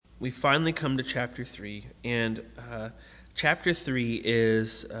we finally come to chapter 3, and chapter 3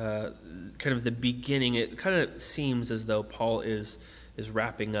 is kind of the beginning. It kind of seems as though Paul is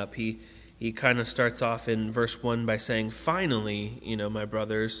wrapping up. He kind of starts off in verse 1 by saying, "Finally, my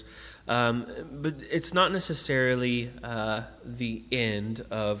brothers," but it's not necessarily the end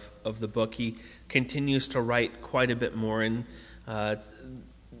of the book. He continues to write quite a bit more, and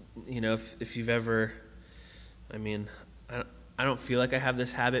if you've ever, I don't feel like I have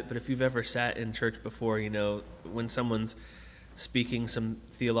this habit, but if you've ever sat in church before, when someone's speaking some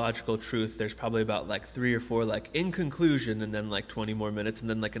theological truth, there's probably about like 3 or 4 in conclusion, and then 20 more minutes, and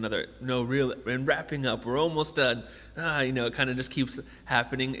then another and wrapping up, we're almost done. It kind of just keeps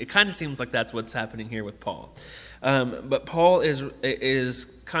happening. It kind of seems like that's what's happening here with Paul. But Paul is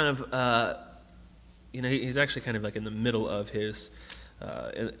kind of he's actually kind of in the middle of his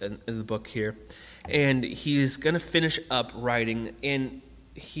in the book here, and he's going to finish up writing, and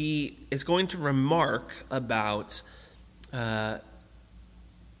he is going to remark about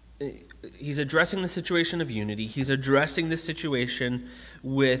he's addressing the situation of unity. He's addressing the situation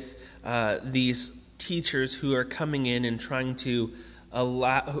with these teachers who are coming in and trying to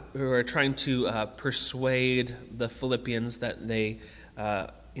persuade the Philippians that they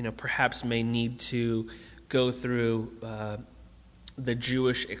perhaps may need to go through the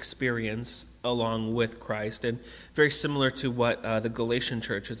Jewish experience along with Christ, and very similar to what the Galatian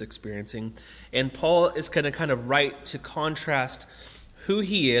church is experiencing. And Paul is going to kind of write to contrast who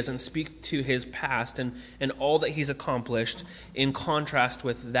he is and speak to his past and all that he's accomplished in contrast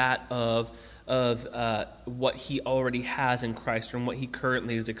with that of what he already has in Christ and what he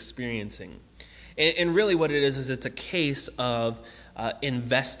currently is experiencing. And really what it is it's a case of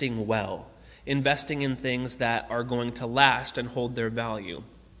investing well. Investing in things that are going to last and hold their value.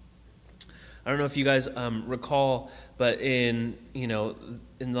 I don't know if you guys recall, but in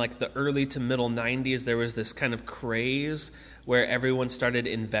the early to middle 90s, there was this kind of craze where everyone started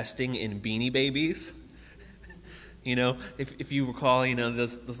investing in Beanie Babies. If you recall,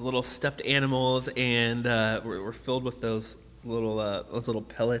 those little stuffed animals, and were filled with those little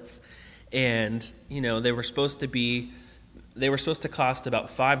pellets, and they were supposed to cost about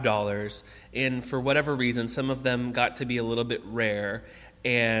 $5, and for whatever reason, some of them got to be a little bit rare,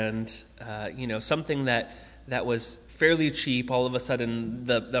 and something that was fairly cheap, all of a sudden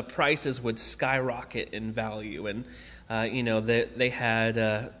the prices would skyrocket in value, and they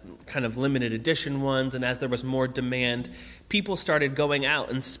had kind of limited edition ones, and as there was more demand, people started going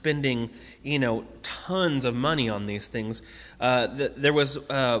out and spending tons of money on these things. There was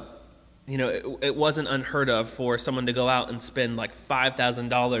it wasn't unheard of for someone to go out and spend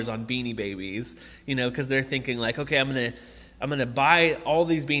 $5,000 on Beanie Babies, because they're thinking okay, I'm gonna buy all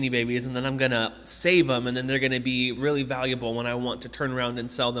these Beanie Babies, and then I'm gonna save them, and then they're gonna be really valuable when I want to turn around and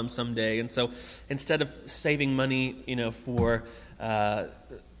sell them someday. And so instead of saving money, for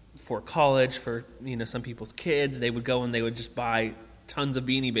college, for some people's kids, they would go and they would just buy tons of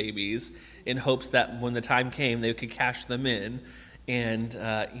Beanie Babies in hopes that when the time came, they could cash them in. And,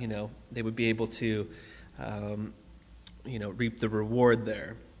 they would be able to, reap the reward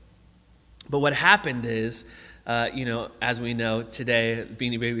there. But what happened is, as we know today,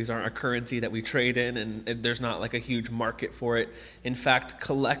 Beanie Babies aren't a currency that we trade in, and there's not a huge market for it. In fact,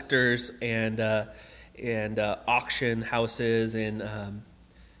 collectors and auction houses and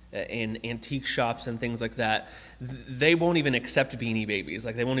antique shops and things like that, they won't even accept Beanie Babies.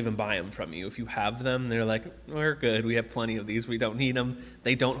 They won't even buy them from you. If you have them, they're we're good. We have plenty of these. We don't need them.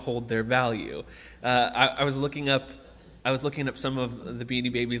 They don't hold their value. I was looking up some of the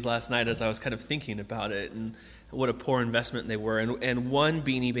Beanie Babies last night as I was kind of thinking about it and what a poor investment they were. And one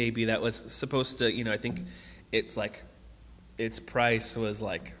Beanie Baby that was supposed to, I think its price was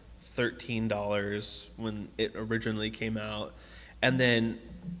 $13 when it originally came out. And then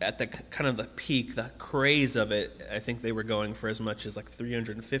at the kind of the peak, the craze of it, I think they were going for as much as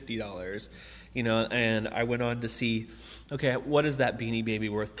 $350, and I went on to see, okay, what is that Beanie Baby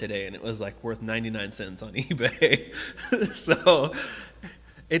worth today? And it was worth 99 cents on eBay. So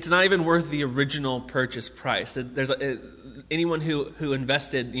it's not even worth the original purchase price. There's anyone who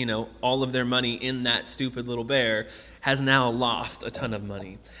invested, all of their money in that stupid little bear has now lost a ton of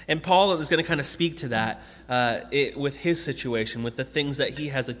money. And Paul is going to kind of speak to that with his situation, with the things that he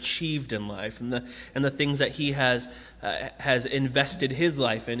has achieved in life and the things that he has invested his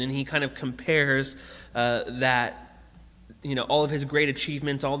life in. And he kind of compares that, all of his great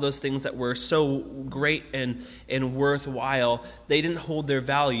achievements, all those things that were so great and worthwhile, they didn't hold their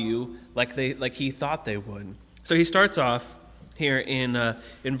value like he thought they would. So he starts off here in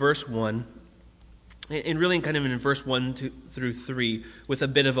verse 1. and really kind of in verse 1 through 3 with a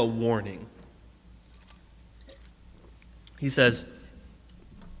bit of a warning. He says,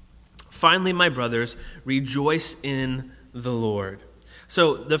 "Finally, my brothers, rejoice in the Lord."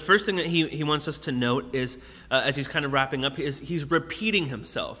 So the first thing that he wants us to note is, as he's kind of wrapping up, is he's repeating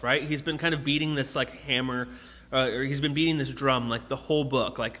himself, right? He's been kind of beating this like hammer, or he's been beating this drum like the whole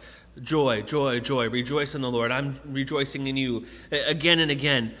book, like joy, joy, joy, rejoice in the Lord. I'm rejoicing in you, again and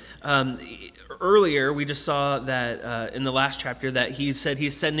again. Earlier, we just saw that in the last chapter that he said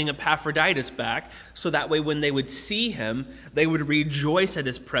he's sending Epaphroditus back, so that way when they would see him, they would rejoice at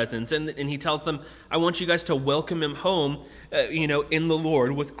his presence. And he tells them, I want you guys to welcome him home, in the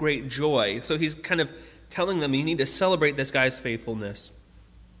Lord with great joy. So he's kind of telling them, you need to celebrate this guy's faithfulness.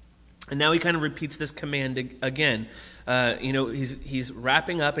 And now he kind of repeats this command again. He's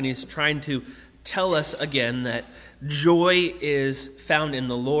wrapping up and he's trying to tell us again that joy is found in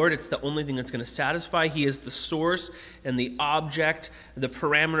the Lord. It's the only thing that's going to satisfy. He is the source and the object, the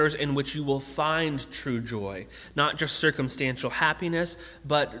parameters in which you will find true joy. Not just circumstantial happiness,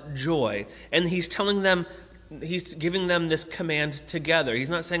 but joy. And he's telling them, he's giving them this command together. He's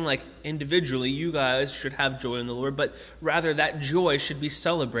not saying like individually, you guys should have joy in the Lord, but rather that joy should be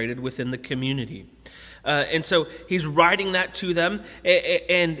celebrated within the community. And so he's writing that to them,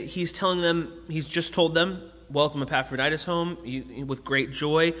 and he's telling them, he's just told them, welcome Epaphroditus home with great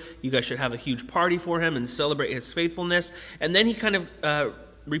joy. You guys should have a huge party for him and celebrate his faithfulness. And then he kind of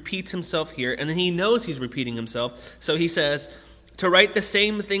repeats himself here, and then he knows he's repeating himself. So he says, to write the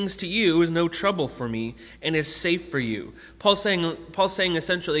same things to you is no trouble for me and is safe for you. Paul's saying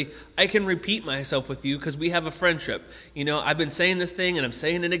essentially, I can repeat myself with you because we have a friendship. I've been saying this thing and I'm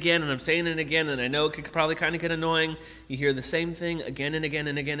saying it again and I'm saying it again, and I know it could probably kind of get annoying. You hear the same thing again and again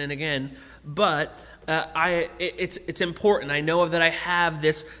and again and again. But it's important. I know that I have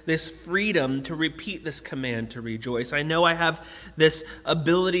this freedom to repeat this command to rejoice. I know I have this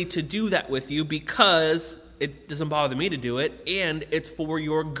ability to do that with you because it doesn't bother me to do it, and it's for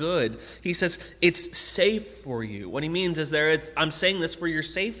your good. He says it's safe for you. What he means is I'm saying this for your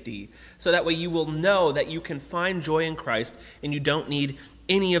safety, so that way you will know that you can find joy in Christ and you don't need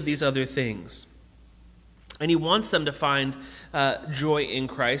any of these other things. And he wants them to find joy in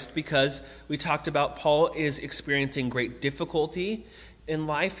Christ because we talked about Paul is experiencing great difficulty in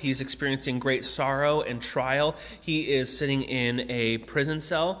life. He's experiencing great sorrow and trial. He is sitting in a prison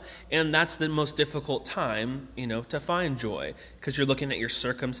cell, and that's the most difficult time, to find joy because you're looking at your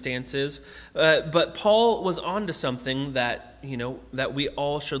circumstances. But Paul was onto something that, that we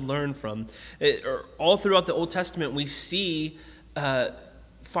all should learn from. All throughout the Old Testament, we see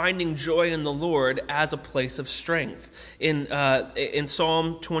finding joy in the Lord as a place of strength. In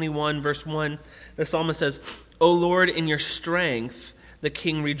Psalm 21, verse 1, the psalmist says, O Lord, in your strength the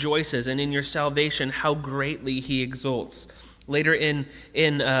king rejoices, and in your salvation how greatly he exults. Later in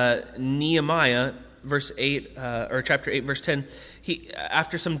Nehemiah, verse 8, or chapter 8, verse 10,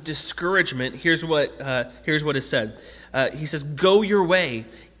 after some discouragement, here's what is said. He says, Go your way,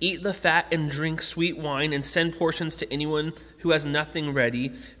 eat the fat and drink sweet wine, and send portions to anyone who has nothing ready,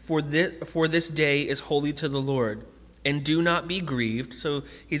 for this day is holy to the Lord. And do not be grieved. So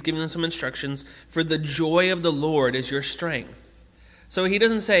he's giving them some instructions. For the joy of the Lord is your strength. So he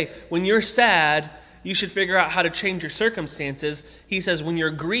doesn't say, when you're sad, you should figure out how to change your circumstances. He says, when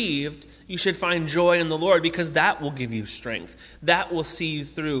you're grieved, you should find joy in the Lord because that will give you strength. That will see you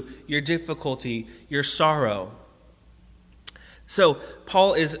through your difficulty, your sorrow. So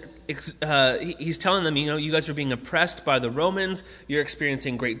Paul is he's telling them, you guys are being oppressed by the Romans. You're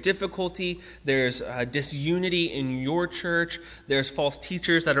experiencing great difficulty. There's disunity in your church. There's false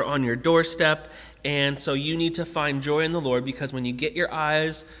teachers that are on your doorstep. And so you need to find joy in the Lord because when you get your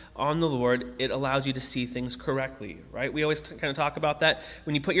eyes on the Lord, it allows you to see things correctly, right? We always kind of talk about that.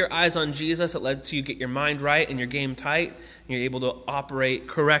 When you put your eyes on Jesus, it lets you get your mind right and your game tight, and you're able to operate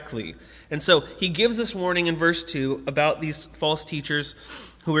correctly. And so he gives this warning in verse 2 about these false teachers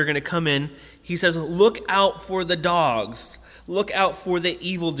who are going to come in. He says, look out for the dogs. Look out for the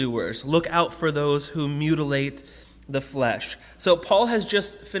evildoers. Look out for those who mutilate the flesh. So Paul has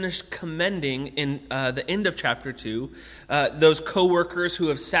just finished commending in the end of chapter 2 those co-workers who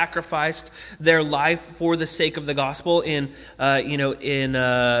have sacrificed their life for the sake of the gospel. In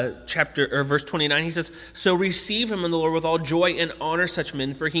chapter or verse 29, he says, "So receive him in the Lord with all joy and honor such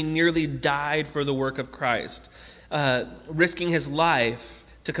men, for he nearly died for the work of Christ, risking his life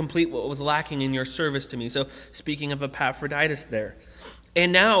to complete what was lacking in your service to me." So speaking of Epaphroditus there.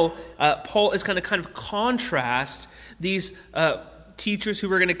 And now Paul is going to kind of contrast these teachers who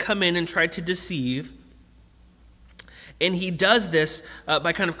were going to come in and try to deceive And he does this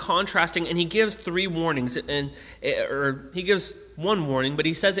by kind of contrasting, and he gives three warnings, or he gives one warning, but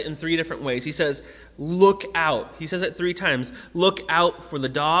he says it in three different ways. He says, look out. He says it three times. Look out for the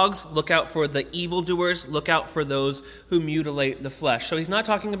dogs, look out for the evildoers, look out for those who mutilate the flesh. So he's not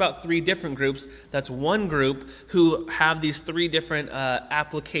talking about three different groups. That's one group who have these three different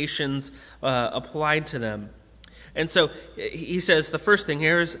applications applied to them. And so he says the first thing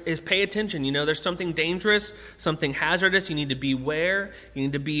here is pay attention. There's something dangerous, something hazardous. You need to beware. You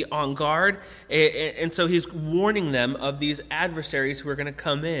need to be on guard. And so he's warning them of these adversaries who are going to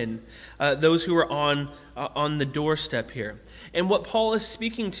come in, those who are on the doorstep here. And what Paul is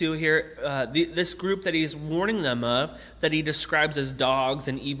speaking to here, this group that he's warning them of, that he describes as dogs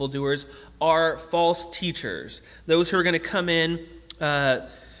and evildoers, are false teachers. Those who are going to come in,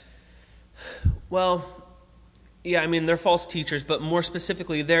 they're false teachers, but more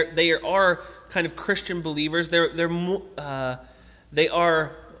specifically, they are kind of Christian believers. They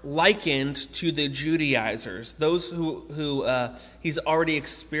are likened to the Judaizers, those who he's already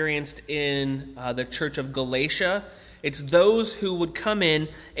experienced in the church of Galatia. It's those who would come in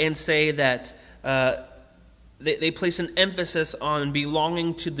and say that they place an emphasis on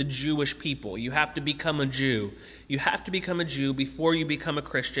belonging to the Jewish people. You have to become a Jew. You have to become a Jew before you become a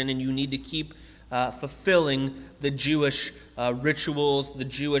Christian, and you need to keep fulfilling the Jewish rituals, the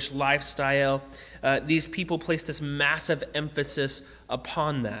Jewish lifestyle. These people place this massive emphasis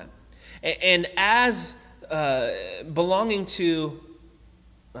upon that. And as belonging to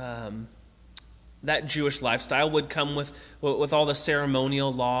that Jewish lifestyle would come with all the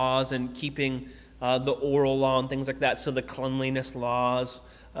ceremonial laws and keeping the oral law and things like that, so the cleanliness laws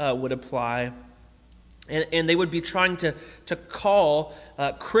would apply. And they would be trying to call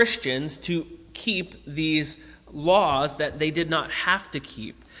Christians to keep these laws that they did not have to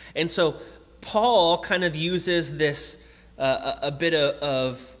keep. And so Paul kind of uses this a bit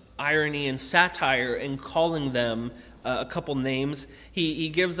of irony and satire in calling them a couple names. He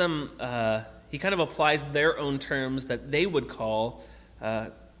gives them, he kind of applies their own terms that they would call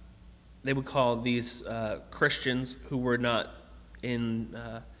these Christians who were not in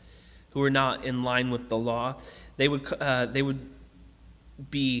line with the law. They would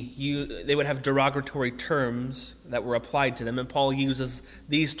have derogatory terms that were applied to them, and Paul uses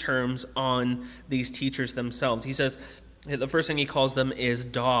these terms on these teachers themselves. He says the first thing he calls them is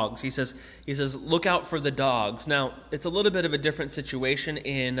dogs. He says, look out for the dogs. Now, it's a little bit of a different situation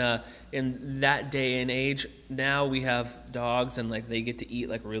in that day and age. Now we have dogs, and they get to eat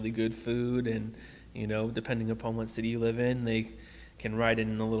really good food, and depending upon what city you live in, they can ride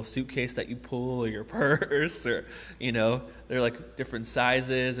in a little suitcase that you pull, or your purse, or they're different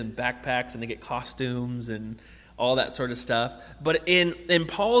sizes and backpacks, and they get costumes and all that sort of stuff. But in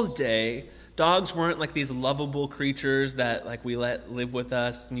Paul's day, dogs weren't these lovable creatures that we let live with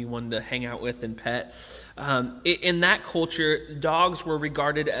us and you wanted to hang out with and pet. In that culture, dogs were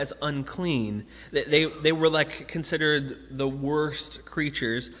regarded as unclean. They were considered the worst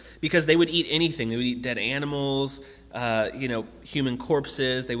creatures because they would eat anything. They would eat dead animals, human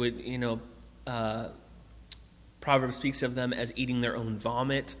corpses. They would, Proverbs speaks of them as eating their own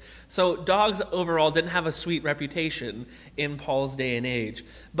vomit. So dogs overall didn't have a sweet reputation in Paul's day and age.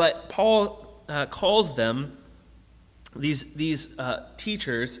 But Paul calls them, these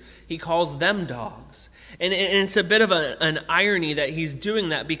teachers, he calls them dogs. And it's a bit of an irony that he's doing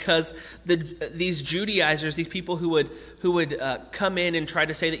that, because these Judaizers, these people who would come in and try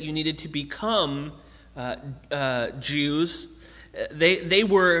to say that you needed to become Jews, they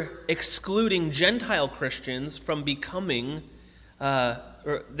were excluding Gentile Christians from becoming,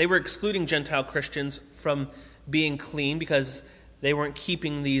 or they were excluding Gentile Christians from being clean because they weren't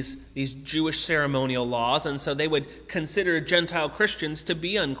keeping these Jewish ceremonial laws, and so they would consider Gentile Christians to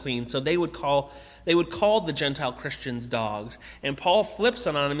be unclean. So they would call the Gentile Christians dogs. And Paul flips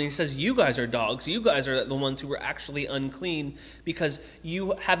it on them and he says, you guys are dogs. You guys are the ones who are actually unclean because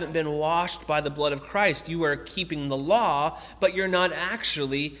you haven't been washed by the blood of Christ. You are keeping the law, but you're not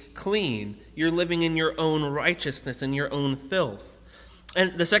actually clean. You're living in your own righteousness and your own filth.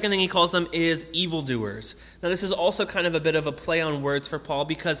 And the second thing he calls them is evildoers. Now, this is also kind of a bit of a play on words for Paul,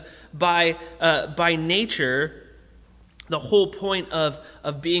 because by nature, the whole point of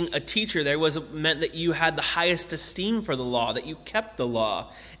being a teacher there meant that you had the highest esteem for the law, that you kept the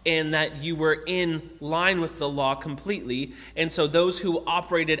law, and that you were in line with the law completely. And so those who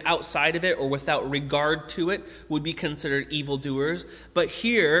operated outside of it or without regard to it would be considered evildoers. But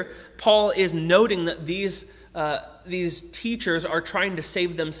here, Paul is noting that these teachers are trying to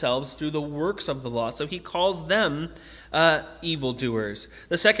save themselves through the works of the law. So he calls them evildoers.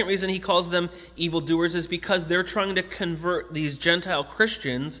 The second reason he calls them evildoers is because they're trying to convert these Gentile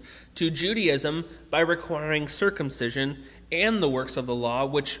Christians to Judaism by requiring circumcision and the works of the law,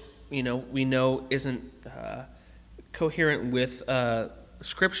 which we know isn't coherent with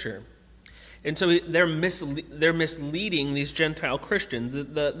Scripture. And so they're misleading these Gentile Christians.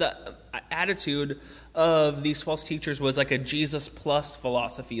 The attitude of these false teachers was like a Jesus plus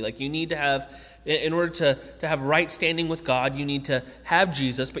philosophy. Like, you need to have, in order to have right standing with God, you need to have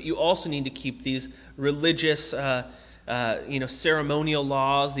Jesus, but you also need to keep these religious, ceremonial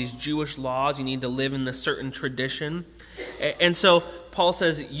laws, these Jewish laws. You need to live in a certain tradition. And so Paul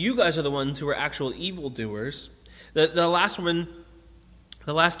says, you guys are the ones who are actual evildoers. The last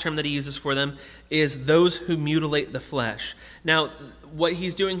term that he uses for them is those who mutilate the flesh. Now, what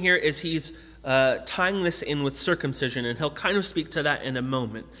he's doing here is he's tying this in with circumcision, and he'll kind of speak to that in a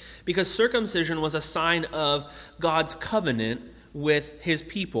moment. Because circumcision was a sign of God's covenant with his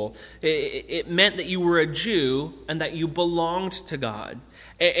people. It meant that you were a Jew and that you belonged to God.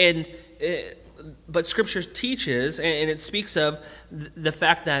 But Scripture teaches, and it speaks of the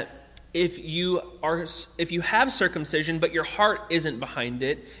fact that if you have circumcision but your heart isn't behind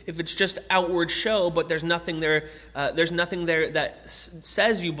it, if it's just outward show but there's nothing there that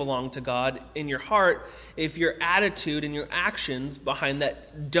says you belong to God in your heart, if your attitude and your actions behind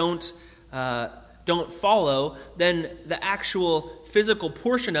that don't follow, then the actual physical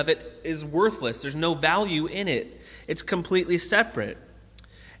portion of it is worthless. There's no value in it. It's completely separate.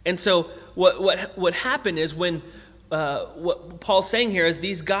 And so what happened is when what Paul's saying here is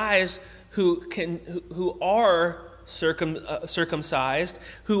these guys who are circumcised,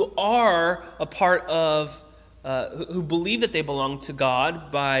 who are a part of, who believe that they belong to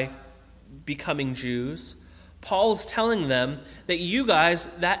God by becoming Jews, Paul's telling them that you guys,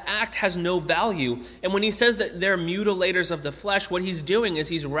 that act has no value. And when he says that they're mutilators of the flesh, what he's doing is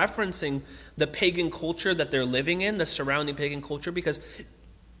he's referencing the pagan culture that they're living in, the surrounding pagan culture, because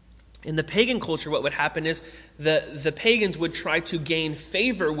in the pagan culture, what would happen is the pagans would try to gain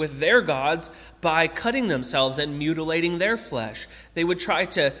favor with their gods by cutting themselves and mutilating their flesh. They would try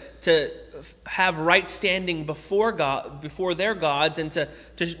to have right standing before God, before their gods, and to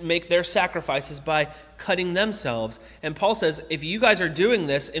make their sacrifices by cutting themselves. And Paul says, if you guys are doing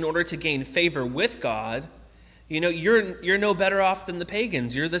this in order to gain favor with God, you're no better off than the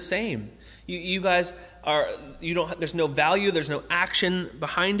pagans. You're the same. You guys are, there's no value, there's no action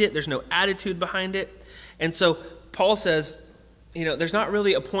behind it, there's no attitude behind it. And so Paul says, there's not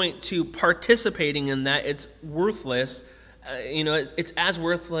really a point to participating in that. It's worthless. It's as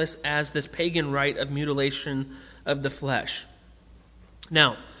worthless as this pagan rite of mutilation of the flesh.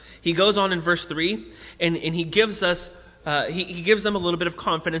 Now, he goes on in verse 3, and he gives us he gives them a little bit of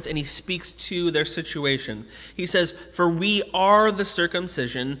confidence, and he speaks to their situation. He says, "For we are the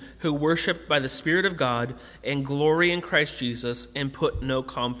circumcision who worship by the Spirit of God and glory in Christ Jesus and put no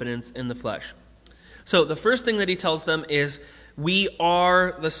confidence in the flesh." So the first thing that he tells them is, we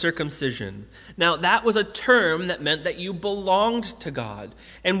are the circumcision. Now, that was a term that meant that you belonged to God.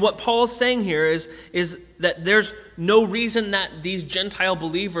 And what Paul's saying here is that there's no reason that these Gentile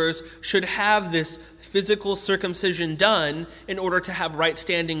believers should have this physical circumcision done in order to have right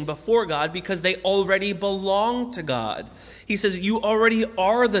standing before God, because they already belong to God. He says, you already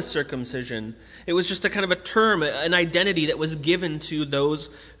are the circumcision. It was just a kind of a term, an identity that was given to those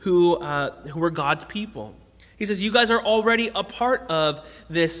who were God's people. He says, you guys are already a part of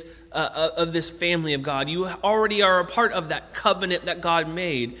this family of God. You already are a part of that covenant that God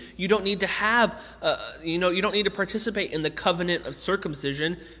made. You don't need to have, you don't need to participate in the covenant of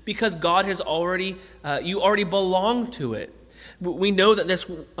circumcision, because God has already, you already belong to it. We know that this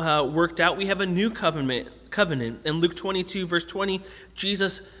worked out. We have a new covenant. In Luke 22, verse 20,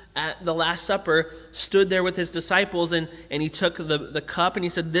 Jesus at the Last Supper stood there with his disciples, and he took the cup, and he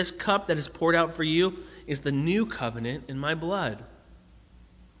said, "This cup that is poured out for you is the new covenant in my blood."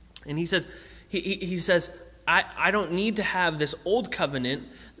 And he says, I don't need to have this old covenant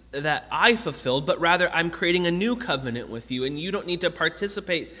that I fulfilled, but rather I'm creating a new covenant with you, and you don't need to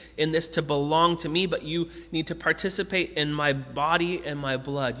participate in this to belong to me, but you need to participate in my body and my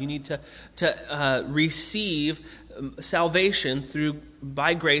blood. You need to receive salvation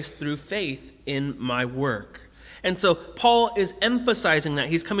by grace through faith in my work. And so Paul is emphasizing that.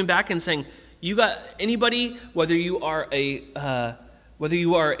 He's coming back and saying, you got anybody, whether you are a Whether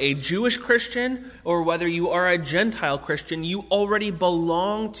you are a Jewish Christian or whether you are a Gentile Christian, you already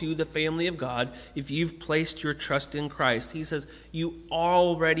belong to the family of God if you've placed your trust in Christ. He says you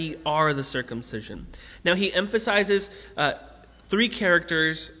already are the circumcision. Now he emphasizes three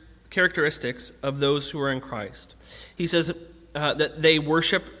characteristics of those who are in Christ. He says that they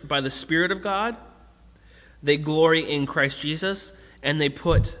worship by the Spirit of God, they glory in Christ Jesus, and they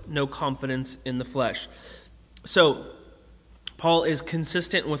put no confidence in the flesh. So Paul is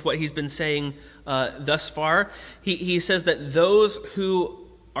consistent with what he's been saying thus far. He says that those who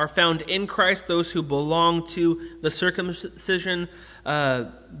are found in Christ, those who belong to the circumcision,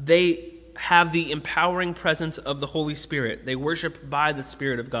 they have the empowering presence of the Holy Spirit. They worship by the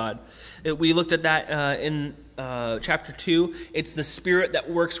Spirit of God. We looked at that in chapter 2. It's the Spirit that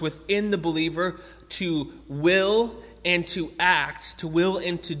works within the believer to will and to act, to will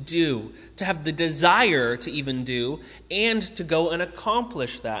and to do, to have the desire to even do, and to go and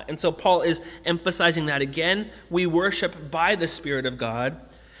accomplish that. And so Paul is emphasizing that again. We worship by the Spirit of God.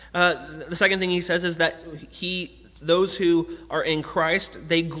 The second thing he says is that those who are in Christ,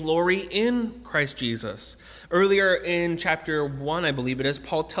 they glory in Christ Jesus. Earlier in chapter 1, I believe it is,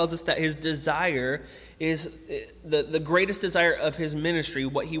 Paul tells us that his desire is the greatest desire of his ministry,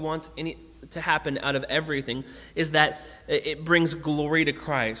 what he wants to happen out of everything, is that it brings glory to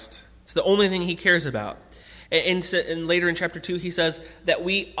Christ. It's the only thing he cares about. And later in chapter 2, he says that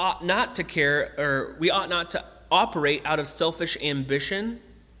we ought not to operate out of selfish ambition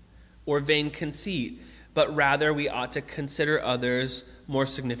or vain conceit, but rather we ought to consider others more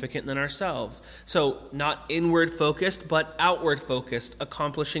significant than ourselves. So not inward focused, but outward focused,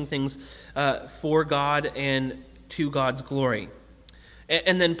 accomplishing things for God and to God's glory.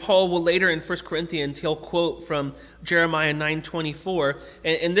 And then Paul will later in 1 Corinthians, he'll quote from Jeremiah 9:24,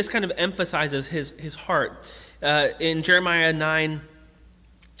 and this kind of emphasizes his heart. In Jeremiah 9,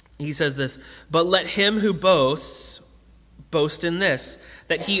 he says this, "But let him who boasts, boast in this,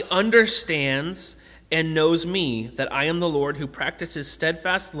 that he understands and knows me, that I am the Lord who practices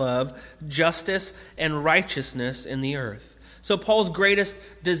steadfast love, justice, and righteousness in the earth." So Paul's greatest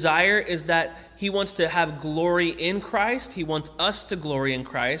desire is that he wants to have glory in Christ. He wants us to glory in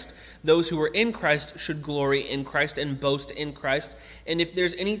Christ. Those who are in Christ should glory in Christ and boast in Christ. And if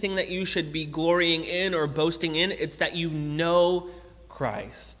there's anything that you should be glorying in or boasting in, it's that you know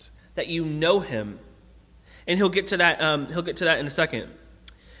Christ, that you know him. And he'll get to that. He'll get to that in a second.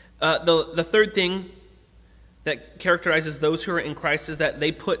 The third thing that characterizes those who are in Christ is that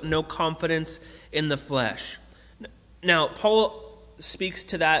they put no confidence in the flesh. Now, Paul speaks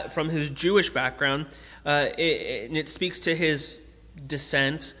to that from his Jewish background, and it speaks to his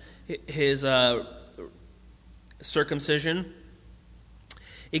descent, his circumcision.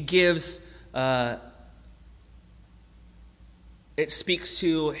 It speaks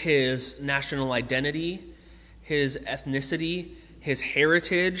to his national identity, his ethnicity, his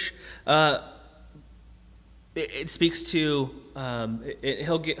heritage. It speaks to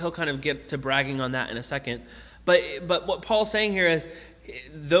he'll kind of get to bragging on that in a second. But what Paul's saying here is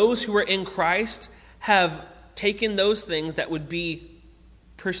those who are in Christ have taken those things that would be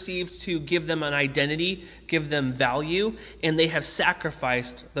perceived to give them an identity, give them value, and they have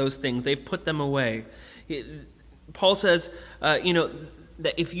sacrificed those things. They've put them away. Paul says,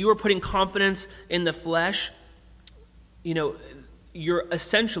 that if you are putting confidence in the flesh, you're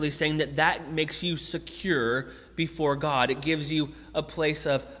essentially saying that makes you secure before God. It gives you a place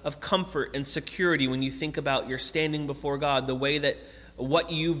of comfort and security when you think about your standing before God, the way that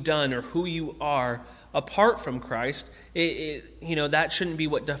what you've done or who you are apart from Christ, that shouldn't be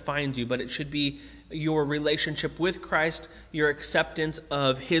what defines you, but it should be your relationship with Christ, your acceptance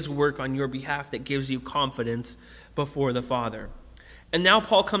of his work on your behalf that gives you confidence before the Father. And now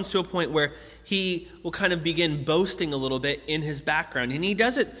Paul comes to a point where he will kind of begin boasting a little bit in his background. And he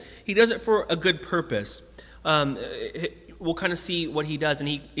does it for a good purpose. We'll kind of see what he does. And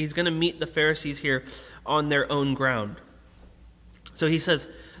he's going to meet the Pharisees here on their own ground. So he says,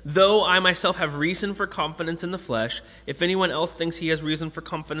 "Though I myself have reason for confidence in the flesh, if anyone else thinks he has reason for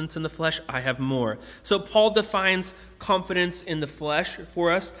confidence in the flesh, I have more." So Paul defines confidence in the flesh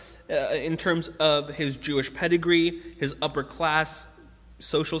for us in terms of his Jewish pedigree, his upper class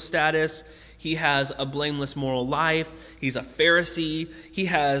social status. He has a blameless moral life. He's a Pharisee. He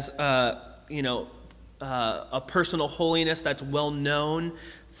has, a personal holiness that's well known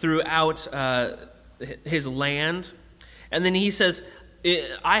throughout his land. And then he says,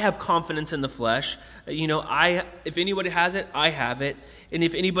 I have confidence in the flesh. If anybody has it, I have it. And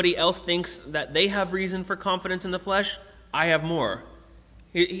if anybody else thinks that they have reason for confidence in the flesh, I have more.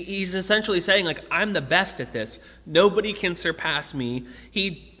 He's essentially saying, like, I'm the best at this. Nobody can surpass me.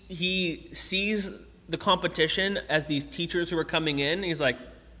 He sees the competition as these teachers who are coming in. He's like,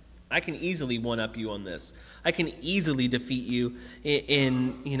 I can easily one-up you on this. I can easily defeat you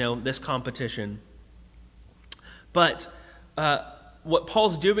in this competition. But what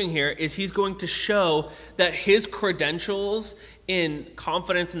Paul's doing here is he's going to show that his credentials in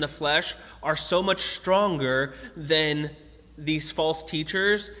confidence in the flesh are so much stronger than these false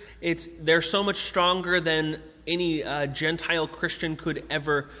teachers. They're so much stronger than any Gentile Christian could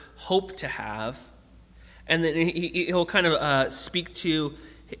ever hope to have. And then he'll kind of speak to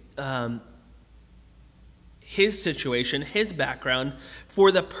his situation, his background,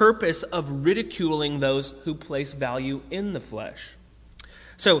 for the purpose of ridiculing those who place value in the flesh.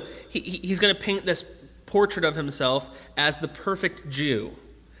 So he's going to paint this portrait of himself as the perfect Jew.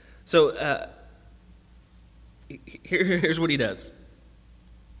 So here's what he does.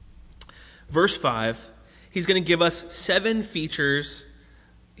 Verse 5, he's going to give us 7 features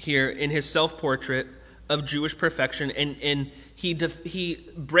here in his self-portrait of Jewish perfection, and he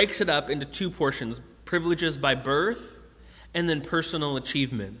breaks it up into 2 portions: privileges by birth and then personal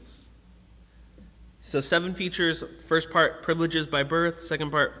achievements. So 7 features. First part, privileges by birth.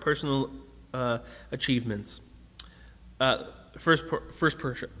 Second part, personal achievements. First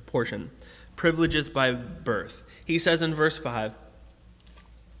portion, privileges by birth. He says in verse 5,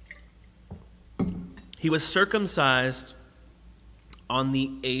 he was circumcised on the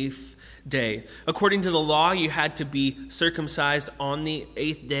 8th day. According to the law, you had to be circumcised on the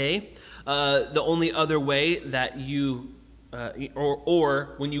 8th day. The only other way that you,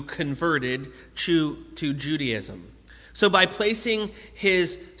 or when you converted to Judaism. So by placing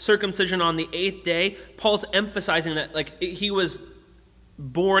his circumcision on the 8th day, Paul's emphasizing that, like, he was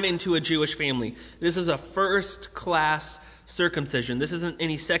born into a Jewish family. This is a first-class circumcision. This isn't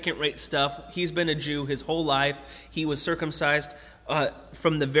any second-rate stuff. He's been a Jew his whole life. He was circumcised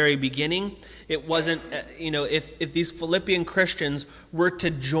from the very beginning. It wasn't, if these Philippian Christians were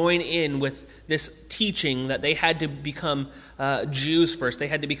to join in with this teaching that they had to become Jews first, they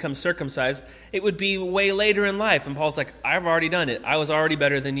had to become circumcised, it would be way later in life. And Paul's like, I've already done it. I was already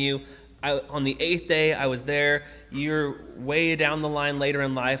better than you. On the 8th day, I was there. You're way down the line later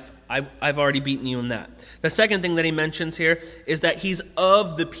in life. I've already beaten you in that. The second thing that he mentions here is that he's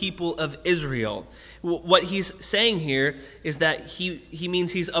of the people of Israel. What he's saying here is that he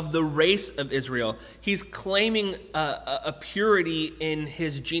means he's of the race of Israel. He's claiming a purity in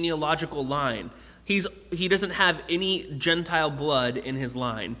his genealogical line. He doesn't have any Gentile blood in his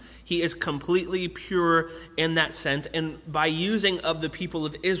line. He is completely pure in that sense. And by using of the people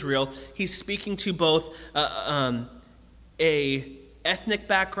of Israel, he's speaking to both a ethnic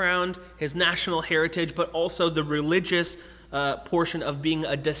background, his national heritage, but also the religious portion of being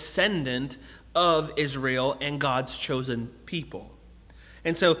a descendant of Israel and God's chosen people.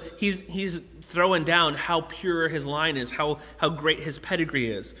 And so he's throwing down how pure his line is, how great his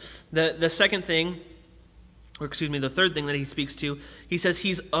pedigree is. The third thing that he speaks to, he says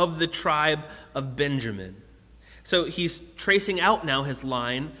he's of the tribe of Benjamin. So he's tracing out now his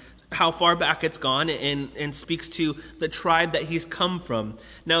line, how far back it's gone, and speaks to the tribe that he's come from.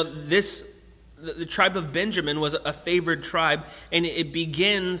 Now the tribe of Benjamin was a favored tribe, and it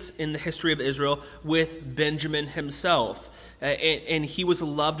begins in the history of Israel with Benjamin himself. And he was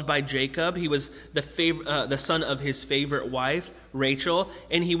loved by Jacob. He was the son of his favorite wife, Rachel,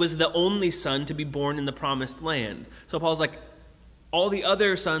 and he was the only son to be born in the promised land. So Paul's like, all the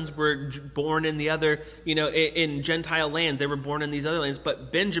other sons were born in the other, in Gentile lands. They were born in these other lands,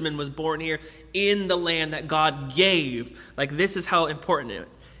 but Benjamin was born here in the land that God gave. Like, this is how important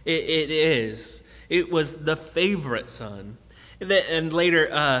it is. It was the favorite son. And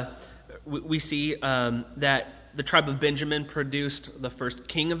later we see that the tribe of Benjamin produced the first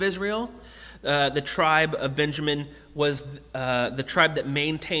king of Israel. The tribe of Benjamin was the tribe that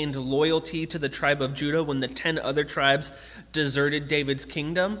maintained loyalty to the tribe of Judah when the 10 other tribes deserted David's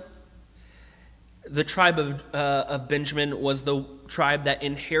kingdom. The tribe of Benjamin was the tribe that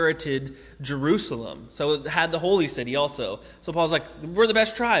inherited Jerusalem. So it had the holy city also. So Paul's like, we're the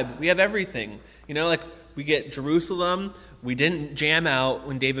best tribe. We have everything. We get Jerusalem. We didn't jam out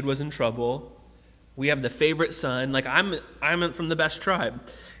when David was in trouble. We have the favorite son. Like, I'm from the best tribe.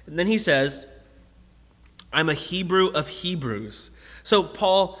 And then he says, I'm a Hebrew of Hebrews. So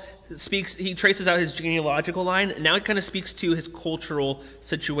Paul he traces out his genealogical line. Now it kind of speaks to his cultural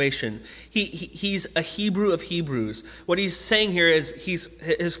situation. He's a Hebrew of Hebrews. What he's saying here is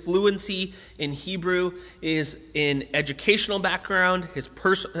his fluency in Hebrew is in educational background, his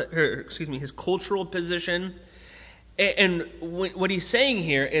cultural position, And what he's saying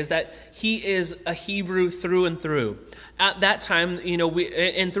here is that he is a Hebrew through and through. At that time,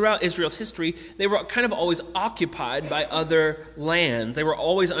 and throughout Israel's history, they were kind of always occupied by other lands. They were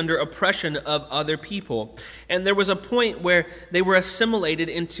always under oppression of other people. And there was a point where they were assimilated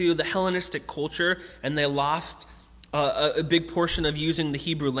into the Hellenistic culture, and they lost a big portion of using the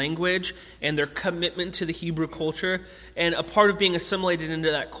Hebrew language and their commitment to the Hebrew culture. And a part of being assimilated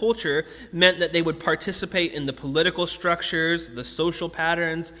into that culture meant that they would participate in the political structures, the social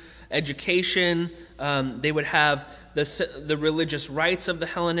patterns, education. They would have the religious rites of the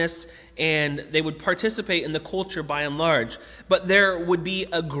Hellenists, and they would participate in the culture by and large. But there would be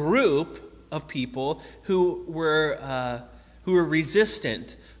a group of people who were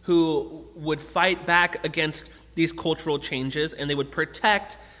resistant, who would fight back against these cultural changes, and they would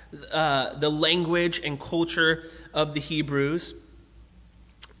protect the language and culture of the Hebrews.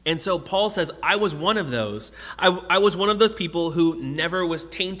 And so Paul says, I was one of those. I was one of those people who never was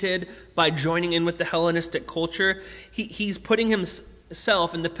tainted by joining in with the Hellenistic culture. He's putting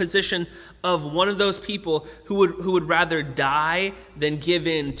himself in the position of one of those people who would rather die than give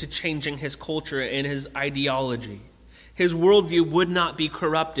in to changing his culture and his ideology. His worldview would not be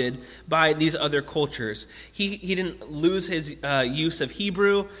corrupted by these other cultures. He didn't lose his use of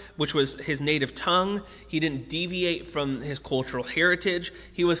Hebrew, which was his native tongue. He didn't deviate from his cultural heritage.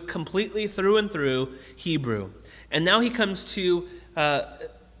 He was completely through and through Hebrew. And now he comes to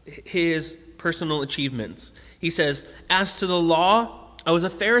his personal achievements. He says, as to the law, I was a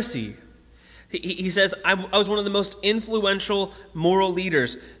Pharisee. He says, I was one of the most influential moral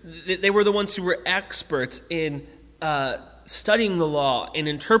leaders. They were the ones who were experts in studying the law and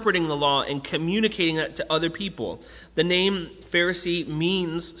interpreting the law and communicating that to other people. The name Pharisee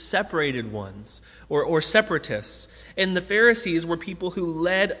means separated ones or separatists. And the Pharisees were people who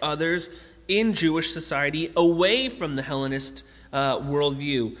led others in Jewish society away from the Hellenist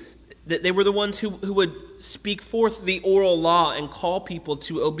worldview. They were the ones who would speak forth the oral law and call people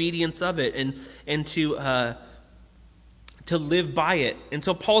to obedience of it and to live by it. And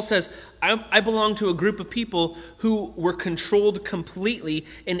so Paul says, I belong to a group of people who were controlled completely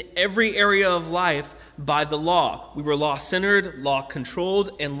in every area of life by the law. We were law-centered,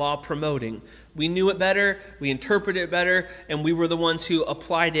 law-controlled, and law-promoting. We knew it better, we interpreted it better, and we were the ones who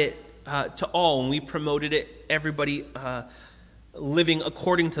applied it to all, and we promoted it, everybody living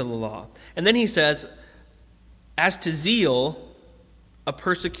according to the law. And then he says, as to zeal, a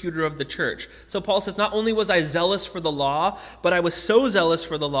persecutor of the church. So Paul says, not only was I zealous for the law, but I was so zealous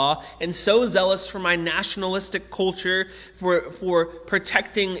for the law and so zealous for my nationalistic culture, for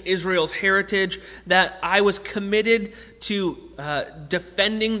protecting Israel's heritage, that I was committed to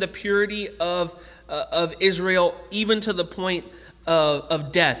defending the purity of Israel, even to the point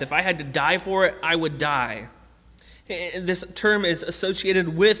of death. If I had to die for it, I would die. This term is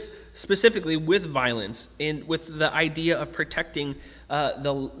associated specifically with violence and with the idea of protecting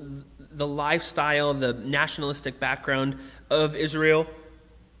the lifestyle, the nationalistic background of Israel.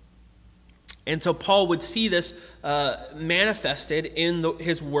 And so Paul would see this manifested in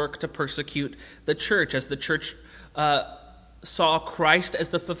his work to persecute the church, as the church saw Christ as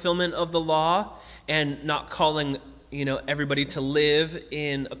the fulfillment of the law and not calling everybody to live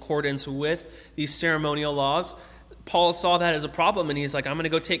in accordance with these ceremonial laws. Paul saw that as a problem, and he's like, I'm going to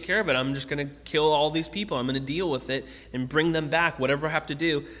go take care of it. I'm just going to kill all these people. I'm going to deal with it and bring them back, whatever I have to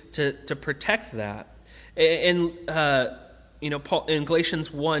do to protect that. And, Paul, in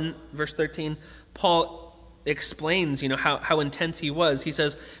Galatians 1, verse 13, Paul explains, how intense he was. He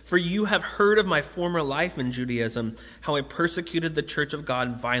says, for you have heard of my former life in Judaism, how I persecuted the church of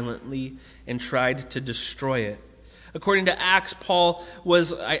God violently and tried to destroy it. According to Acts, Paul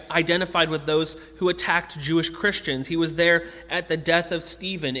was identified with those who attacked Jewish Christians. He was there at the death of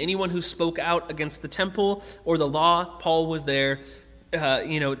Stephen. Anyone who spoke out against the temple or the law, Paul was there,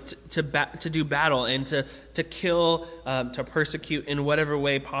 to do battle and to kill, to persecute in whatever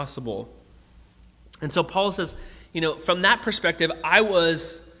way possible. And so Paul says, from that perspective, I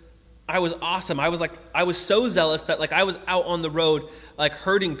was awesome. I was so zealous that I was out on the road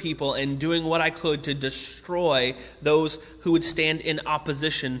hurting people and doing what I could to destroy those who would stand in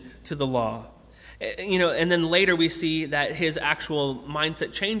opposition to the law. And then later we see that his actual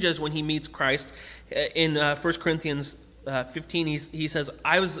mindset changes when he meets Christ. In 1 Corinthians 15, he says,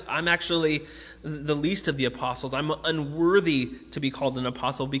 I'm actually the least of the apostles. I'm unworthy to be called an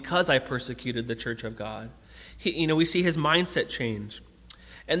apostle because I persecuted the church of God. We see his mindset change.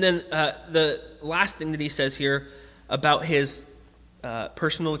 And then the last thing that he says here about his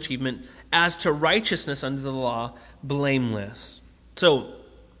personal achievement, as to righteousness under the law, blameless. So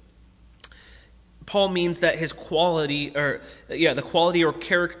Paul means that his the quality or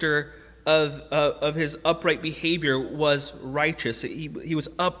character of his upright behavior was righteous. He was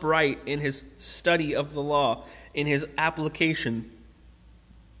upright in his study of the law, in his application.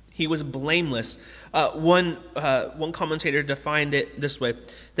 He was blameless. One commentator defined it this way: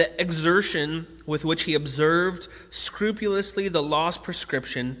 the exertion with which he observed scrupulously the law's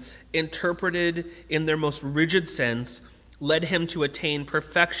prescription, interpreted in their most rigid sense, led him to attain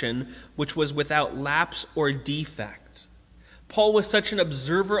perfection, which was without lapse or defect. Paul was such an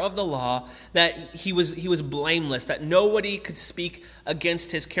observer of the law that he was blameless, that nobody could speak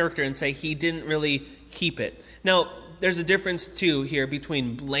against his character and say he didn't really keep it. Now, there's a difference, too, here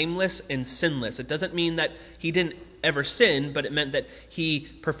between blameless and sinless. It doesn't mean that he didn't ever sin, but it meant that he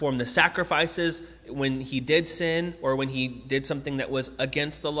performed the sacrifices when he did sin or when he did something that was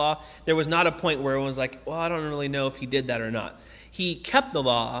against the law. There was not a point where it was like, well, I don't really know if he did that or not. He kept the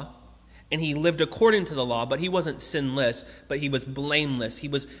law and he lived according to the law, but he wasn't sinless, but he was blameless. He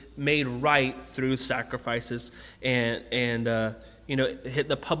was made right through sacrifices, and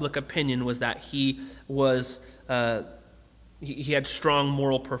the public opinion was that he was he had strong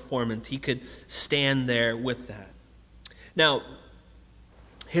moral performance. He could stand there with that. Now,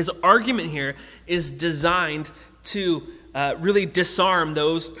 his argument here is designed to really disarm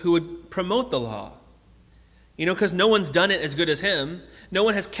those who would promote the law. Because no one's done it as good as him. No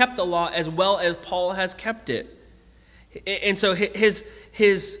one has kept the law as well as Paul has kept it. And so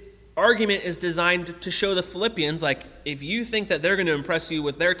his argument is designed to show the Philippians, like, if you think that they're going to impress you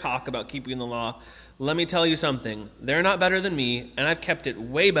with their talk about keeping the law, let me tell you something. They're not better than me, and I've kept it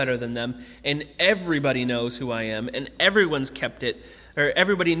way better than them, and everybody knows who I am, and everyone's kept it, or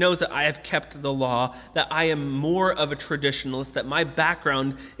everybody knows that I have kept the law, that I am more of a traditionalist, that my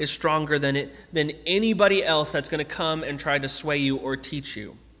background is stronger than anybody else that's going to come and try to sway you or teach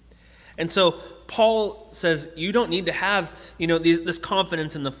you. And so Paul says you don't need to have this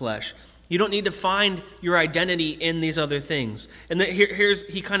confidence in the flesh. You don't need to find your identity in these other things. And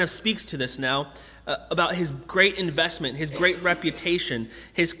he kind of speaks to this now about his great investment, his great reputation,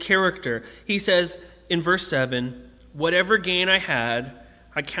 his character. He says in verse 7, whatever gain I had,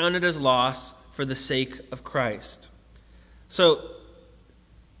 I counted as loss for the sake of Christ. So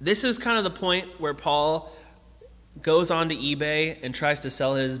this is kind of the point where Paul goes onto eBay and tries to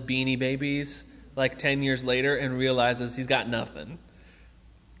sell his Beanie Babies like 10 years later and realizes he's got nothing.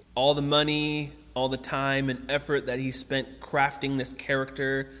 All the money, all the time and effort that he spent crafting this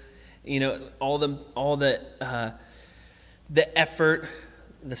character, all the effort,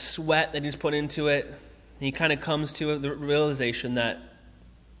 the sweat that he's put into it, he kind of comes to the realization that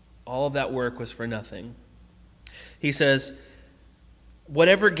all of that work was for nothing. He says,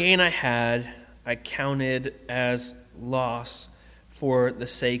 whatever gain I had, I counted as loss for the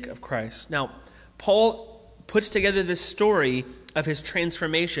sake of Christ. Now, Paul puts together this story of his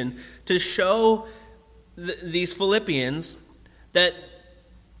transformation to show these Philippians that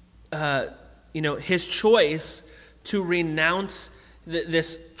his choice to renounce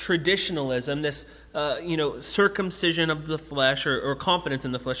this traditionalism, this circumcision of the flesh, or confidence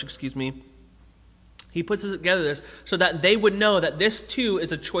in the flesh, he puts together this so that they would know that this too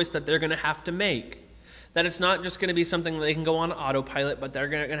is a choice that they're going to have to make. That it's not just going to be something that they can go on autopilot, but they're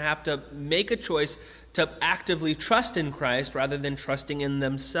going to have to make a choice to actively trust in Christ rather than trusting in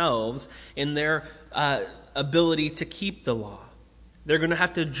themselves, in their ability to keep the law. They're going to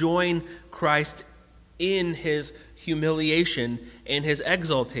have to join Christ in his humiliation and his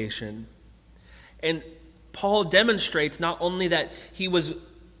exaltation. And Paul demonstrates not only that he was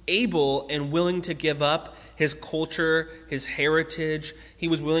able and willing to give up his culture, his heritage, he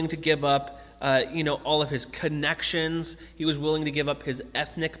was willing to give up all of his connections. He was willing to give up his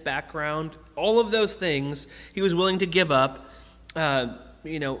ethnic background. All of those things he was willing to give up,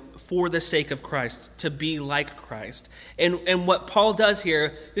 for the sake of Christ, to be like Christ. And what Paul does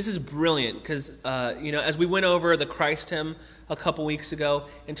here, this is brilliant because, as we went over the Christ hymn a couple weeks ago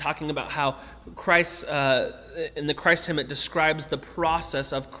and talking about how Christ, in the Christ hymn, it describes the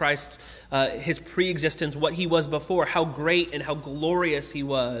process of Christ, his pre-existence, what he was before, how great and how glorious he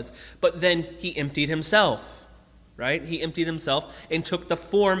was. But then he emptied himself, right? He emptied himself and took the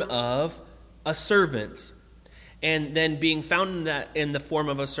form of a servant. And then being found in the form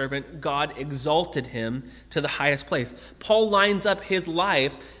of a servant, God exalted him to the highest place. Paul lines up his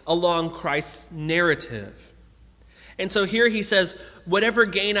life along Christ's narrative. And so here he says, whatever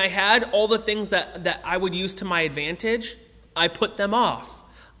gain I had, all the things that I would use to my advantage, I put them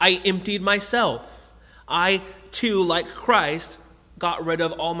off. I emptied myself. I, too, like Christ, got rid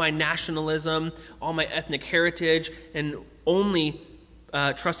of all my nationalism, all my ethnic heritage, and only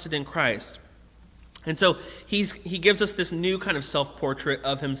trusted in Christ. And so he gives us this new kind of self-portrait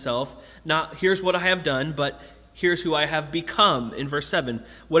of himself. Not, here's what I have done, but here's who I have become in verse 7.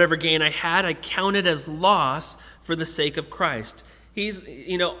 Whatever gain I had, I counted as loss for the sake of Christ. He's,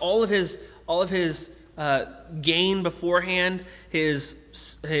 all of his gain beforehand, his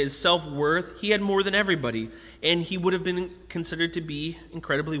self-worth, he had more than everybody. And he would have been considered to be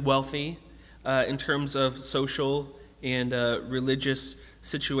incredibly wealthy in terms of social and religious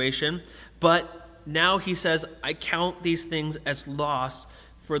situation. But now he says, I count these things as loss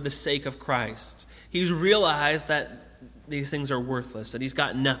for the sake of Christ. He's realized that these things are worthless, that he's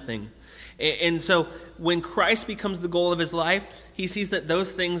got nothing. And so when Christ becomes the goal of his life, he sees that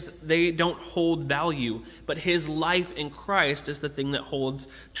those things, they don't hold value. But his life in Christ is the thing that holds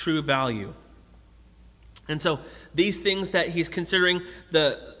true value. And so these things that he's considering,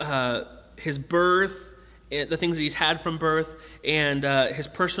 his birth, the things that he's had from birth, and his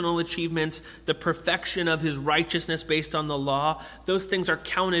personal achievements, the perfection of his righteousness based on the law, those things are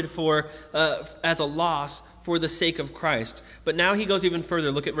counted for as a loss for the sake of Christ. But now he goes even further.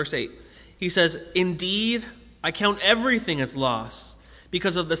 Look at verse 8. He says, indeed, I count everything as loss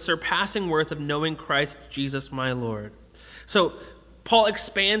because of the surpassing worth of knowing Christ Jesus my Lord. So Paul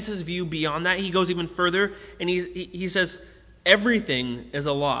expands his view beyond that. He goes even further, and he says everything is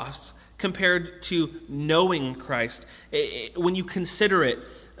a loss compared to knowing Christ. When you consider it,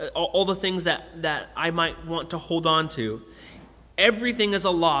 all the things that I might want to hold on to, everything is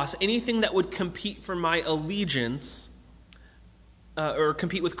a loss. Anything that would compete for my allegiance, or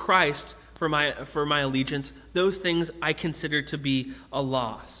compete with Christ for my allegiance, those things I consider to be a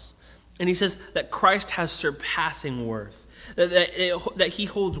loss. And he says that Christ has surpassing worth, that he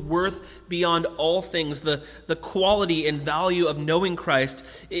holds worth beyond all things. The quality and value of knowing Christ,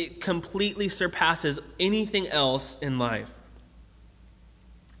 it completely surpasses anything else in life.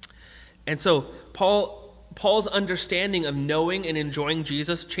 And so Paul's understanding of knowing and enjoying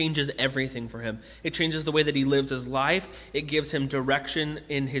Jesus changes everything for him. It changes the way that he lives his life. It gives him direction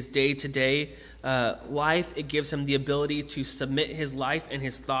in his day-to-day life. It gives him the ability to submit his life and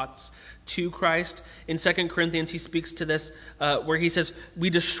his thoughts to Christ. In 2 Corinthians, he speaks to this where he says, we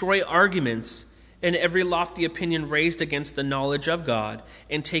destroy arguments and every lofty opinion raised against the knowledge of God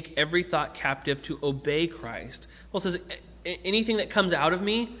and take every thought captive to obey Christ. Paul says, anything that comes out of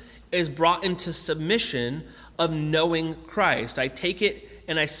me is brought into submission of knowing Christ. I take it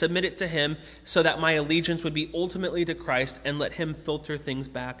and I submit it to him so that my allegiance would be ultimately to Christ, and let him filter things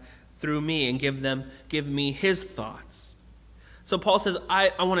back through me and give me his thoughts. So Paul says,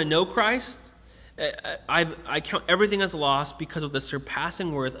 I want to know Christ. I count everything as loss because of the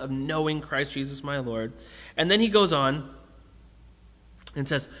surpassing worth of knowing Christ Jesus my Lord. And then he goes on and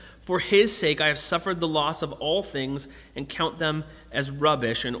says, for his sake I have suffered the loss of all things and count them as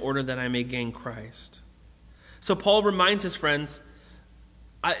rubbish in order that I may gain Christ. So Paul reminds his friends,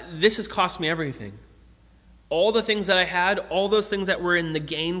 this has cost me everything. All the things that I had, all those things that were in the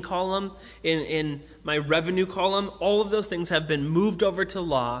gain column, in my revenue column, all of those things have been moved over to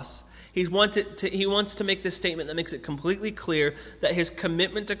loss. He wants to make this statement that makes it completely clear that his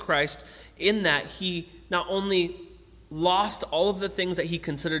commitment to Christ, in that he not only lost all of the things that he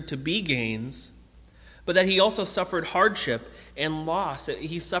considered to be gains, but that he also suffered hardship and loss.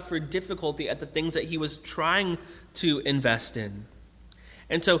 He suffered difficulty at the things that he was trying to invest in.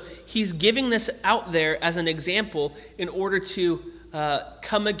 And so he's giving this out there as an example in order to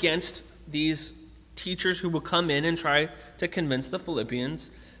come against these teachers who will come in and try to convince the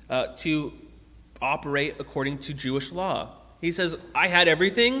Philippians to operate according to Jewish law. He says, I had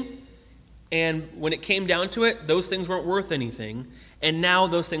everything, and when it came down to it, those things weren't worth anything, and now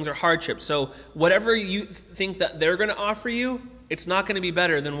those things are hardships. So whatever you think that they're going to offer you, it's not going to be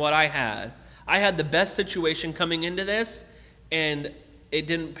better than what I had. I had the best situation coming into this, and it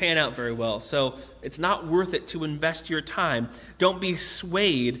didn't pan out very well. So it's not worth it to invest your time. Don't be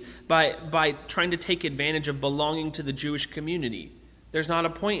swayed by trying to take advantage of belonging to the Jewish community. There's not a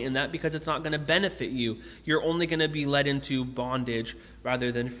point in that because it's not going to benefit you. You're only going to be led into bondage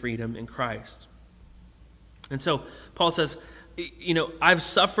rather than freedom in Christ. And so Paul says, I've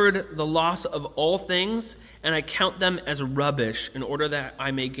suffered the loss of all things, and I count them as rubbish in order that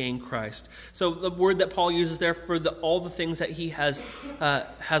I may gain Christ. So the word that Paul uses there for all the things that he has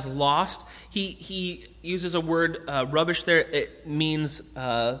lost, he uses a word, rubbish there. It means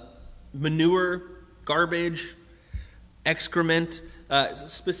manure, garbage, excrement,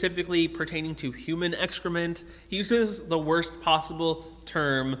 specifically pertaining to human excrement. He uses the worst possible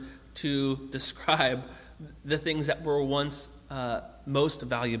term to describe the things that were once most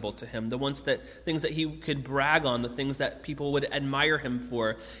valuable to him, things that he could brag on, the things that people would admire him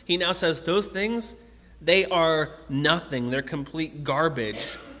for. He now says, those things, they are nothing. They're complete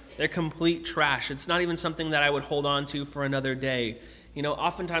garbage. They're complete trash. It's not even something that I would hold on to for another day. You know,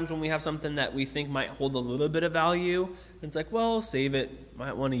 oftentimes when we have something that we think might hold a little bit of value, it's like, well, save it.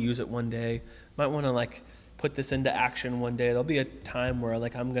 Might want to use it one day. Might want to put this into action one day. There'll be a time where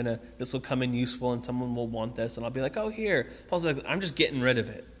this will come in useful and someone will want this and I'll be like, oh, here. Paul's like, I'm just getting rid of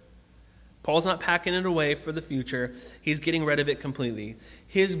it. Paul's not packing it away for the future. He's getting rid of it completely.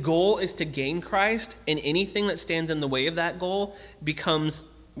 His goal is to gain Christ, and anything that stands in the way of that goal becomes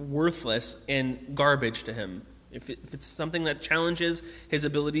worthless and garbage to him. If it's something that challenges his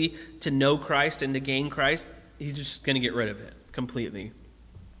ability to know Christ and to gain Christ, he's just going to get rid of it completely.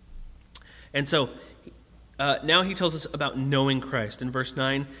 And so now he tells us about knowing Christ. In verse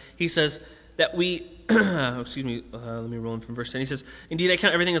 9, he says that we, let me roll in from verse 10. He says, indeed, I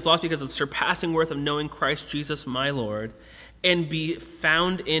count everything as lost because of the surpassing worth of knowing Christ Jesus my Lord, and be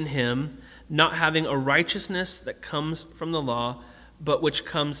found in him, not having a righteousness that comes from the law, but which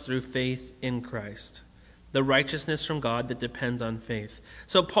comes through faith in Christ. The righteousness from God that depends on faith.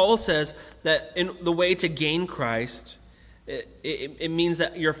 So Paul says that in the way to gain Christ, it means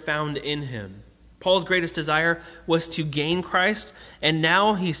that you're found in him. Paul's greatest desire was to gain Christ, and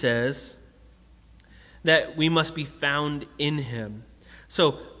now he says that we must be found in him.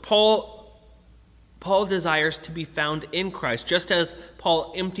 So Paul desires to be found in Christ, just as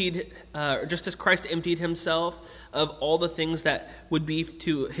Christ emptied himself of all the things that would be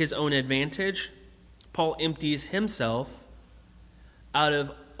to his own advantage. Paul empties himself out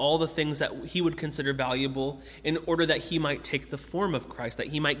of all the things that he would consider valuable in order that he might take the form of Christ, that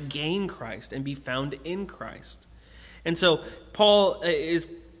he might gain Christ and be found in Christ. And so Paul is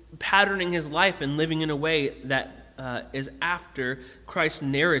patterning his life and living in a way that is after Christ's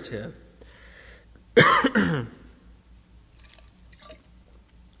narrative. Then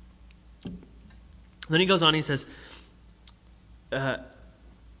he goes on, he says,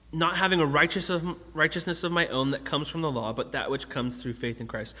 not having a righteousness of my own that comes from the law, but that which comes through faith in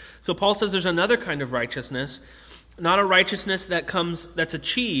Christ. So Paul says there's another kind of righteousness, not a righteousness that's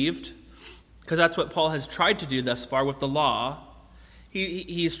achieved, because that's what Paul has tried to do thus far with the law.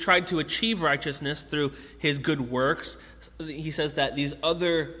 He's tried to achieve righteousness through his good works. He says that these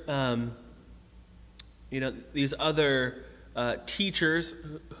other teachers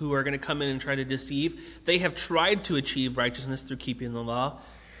who are going to come in and try to deceive, they have tried to achieve righteousness through keeping the law.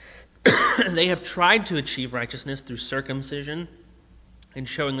 They have tried to achieve righteousness through circumcision and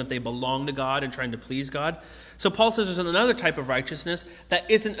showing that they belong to God and trying to please God. So Paul says there's another type of righteousness that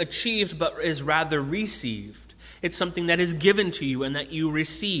isn't achieved but is rather received. It's something that is given to you and that you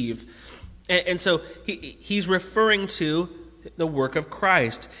receive. And so he's referring to the work of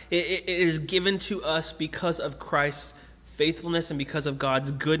Christ. It is given to us because of Christ's faithfulness and because of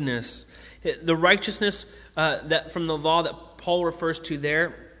God's goodness. The righteousness that from the law that Paul refers to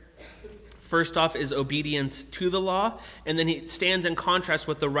there, first off, is obedience to the law, and then he stands in contrast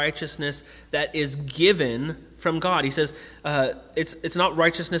with the righteousness that is given from God. He says, it's not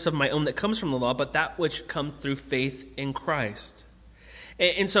righteousness of my own that comes from the law, but that which comes through faith in Christ.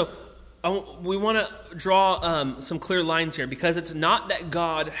 And so we want to draw some clear lines here, because it's not that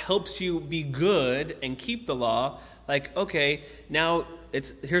God helps you be good and keep the law. Like, okay, now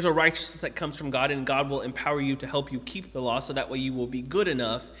here's a righteousness that comes from God, and God will empower you to help you keep the law, so that way you will be good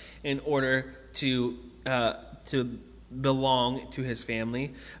enough in order to belong to his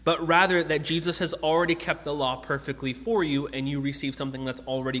family. But rather that Jesus has already kept the law perfectly for you, and you receive something that's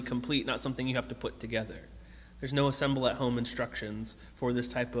already complete, not something you have to put together. There's no assemble at home instructions for this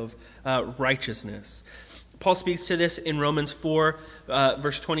type of righteousness. Paul speaks to this in Romans 4,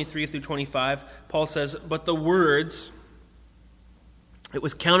 verse 23 through 25. Paul says, but the words, it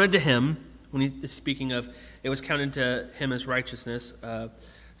was counted to him, when he's speaking of, it was counted to him as righteousness,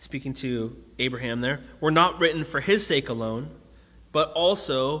 speaking to Abraham there, were not written for his sake alone, but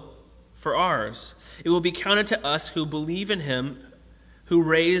also for ours. It will be counted to us who believe in him, who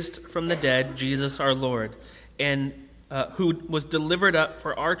raised from the dead Jesus our Lord, and who was delivered up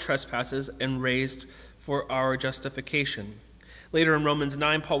for our trespasses and raised for our justification. Later in Romans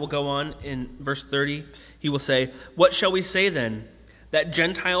 9, Paul will go on in verse 30. He will say, what shall we say then? That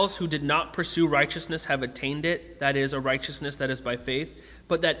Gentiles who did not pursue righteousness have attained it, that is, a righteousness that is by faith,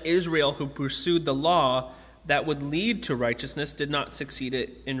 but that Israel who pursued the law that would lead to righteousness did not succeed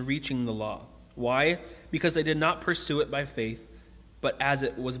in reaching the law. Why? Because they did not pursue it by faith, but as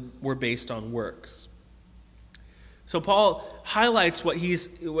it were based on works. So Paul highlights what he's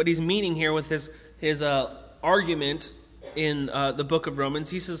meaning here with his argument in the book of Romans.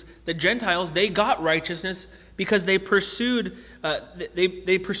 He says the Gentiles, they got righteousness because they pursued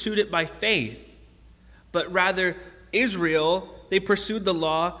it by faith. but rather Israel, they pursued the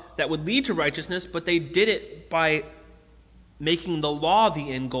law that would lead to righteousness, but they did it by making the law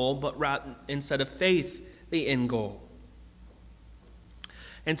the end goal, but instead of faith the end goal.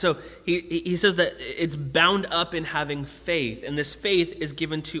 And so he says that it's bound up in having faith, and this faith is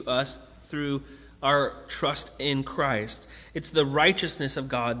given to us through our trust in Christ. It's the righteousness of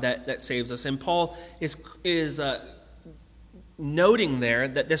God that saves us. And Paul is noting there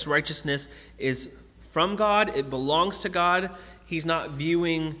that this righteousness is from God, it belongs to God. He's not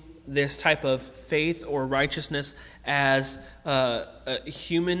viewing this type of faith or righteousness as a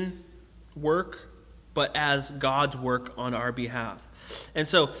human work, but as God's work on our behalf. And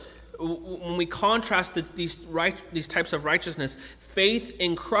so when we contrast these types of righteousness, faith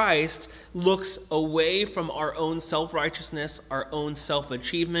in Christ looks away from our own self-righteousness, our own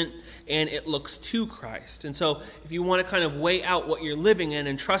self-achievement, and it looks to Christ. And so if you want to kind of weigh out what you're living in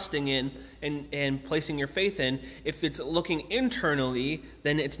and trusting in and placing your faith in, if it's looking internally,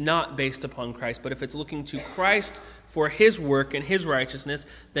 then it's not based upon Christ. But if it's looking to Christ for his work and his righteousness,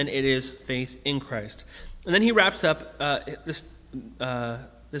 then it is faith in Christ. And then he wraps up this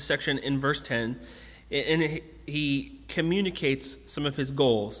section in verse 10, and he communicates some of his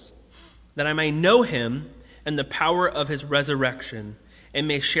goals. That I may know him and the power of his resurrection, and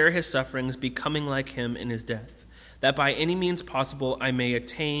may share his sufferings, becoming like him in his death, that by any means possible I may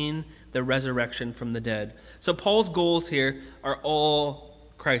attain the resurrection from the dead. So Paul's goals here are all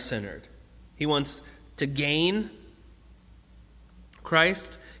Christ-centered. He wants to gain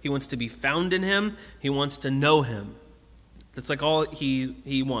Christ. He wants to be found in him. He wants to know him. That's like all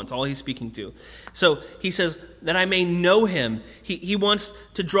he wants, all he's speaking to. So he says that I may know him. He wants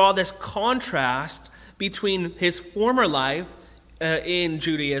to draw this contrast between his former life in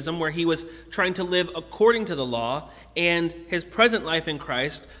Judaism, where he was trying to live according to the law, and his present life in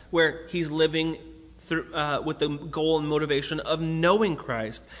Christ, where he's living with the goal and motivation of knowing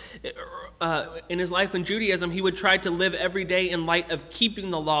Christ. In his life in Judaism, he would try to live every day in light of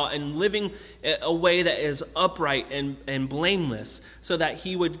keeping the law and living a way that is upright and blameless, so that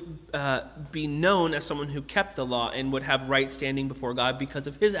he would be known as someone who kept the law and would have right standing before God because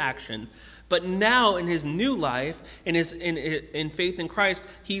of his action. But now in his new life, in faith in Christ,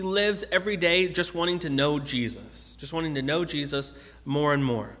 he lives every day just wanting to know Jesus, just wanting to know Jesus more and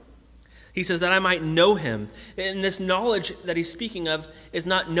more. He says that I might know him. And this knowledge that he's speaking of is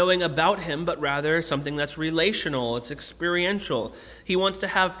not knowing about him, but rather something that's relational, it's experiential. He wants to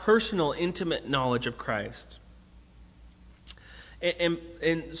have personal, intimate knowledge of Christ. And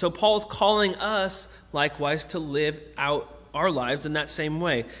so Paul's calling us, likewise, to live out our lives in that same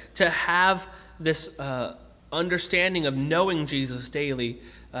way, to have this understanding of knowing Jesus daily.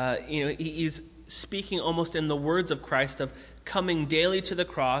 He's speaking almost in the words of Christ of coming daily to the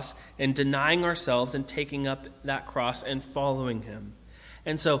cross and denying ourselves and taking up that cross and following him.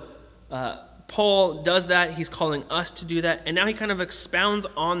 And so Paul does that. He's calling us to do that. And now he kind of expounds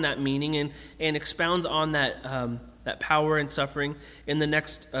on that meaning and expounds on that power and suffering in the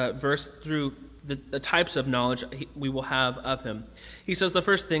next verse through the types of knowledge we will have of him. He says the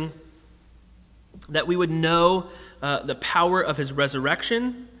first thing, that we would know the power of his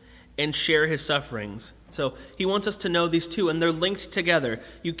resurrection and share his sufferings. So he wants us to know these two, and they're linked together.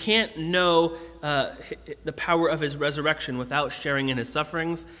 You can't know the power of his resurrection without sharing in his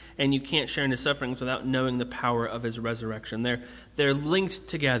sufferings, and you can't share in his sufferings without knowing the power of his resurrection. They're linked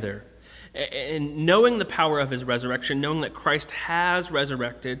together. And knowing the power of his resurrection, knowing that Christ has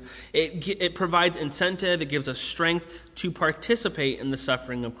resurrected, it provides incentive, it gives us strength to participate in the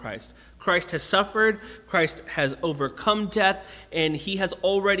suffering of Christ. Christ has suffered, Christ has overcome death, and he has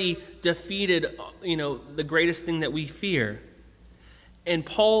already defeated, the greatest thing that we fear. And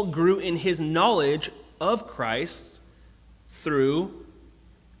Paul grew in his knowledge of Christ through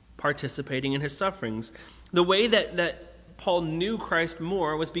participating in his sufferings. The way that Paul knew Christ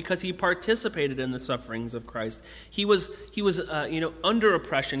more was because he participated in the sufferings of Christ. He was under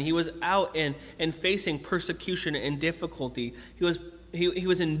oppression. He was out and facing persecution and difficulty. He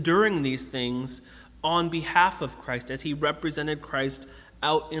was enduring these things on behalf of Christ as he represented Christ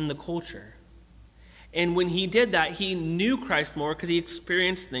out in the culture. And when he did that, he knew Christ more because he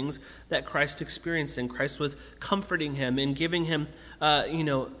experienced things that Christ experienced, and Christ was comforting him and giving him,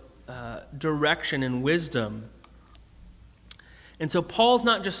 direction and wisdom. And so Paul's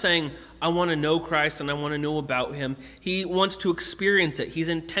not just saying, I want to know Christ and I want to know about him. He wants to experience it. He's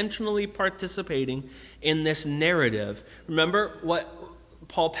intentionally participating in this narrative. Remember what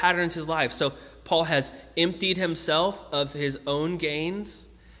Paul patterns his life. So Paul has emptied himself of his own gains.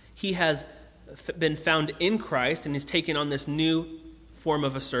 He has been found in Christ and he's taken on this new form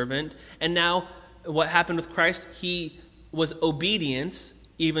of a servant. And now what happened with Christ, he was obedient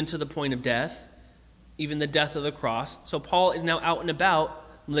even to the point of death, even the death of the cross. So Paul is now out and about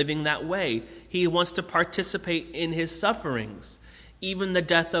living that way. He wants to participate in his sufferings, even the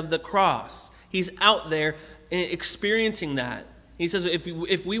death of the cross. He's out there experiencing that. He says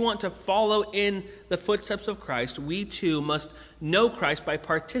if we want to follow in the footsteps of Christ, we too must know Christ by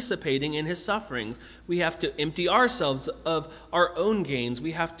participating in his sufferings. We have to empty ourselves of our own gains.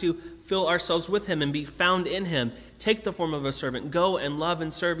 We have to fill ourselves with him and be found in him. Take the form of a servant. Go and love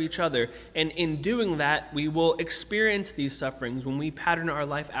and serve each other. And in doing that, we will experience these sufferings. When we pattern our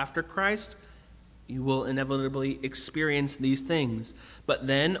life after Christ, you will inevitably experience these things. But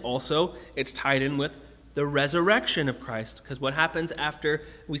then also, it's tied in with the resurrection of Christ. Because what happens after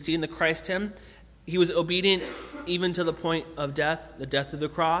we see in the Christ hymn, he was obedient even to the point of death, the death of the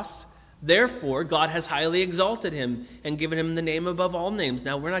cross. Therefore, God has highly exalted him and given him the name above all names.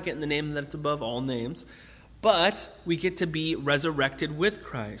 Now, we're not getting the name that's above all names, but we get to be resurrected with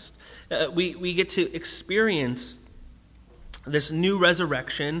Christ. We get to experience this new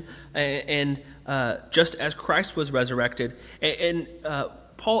resurrection, and just as Christ was resurrected. And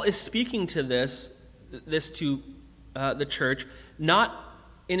Paul is speaking to this to the church, not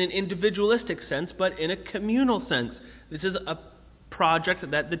in an individualistic sense, but in a communal sense. This is a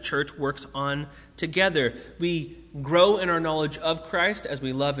project that the church works on together. We grow in our knowledge of Christ as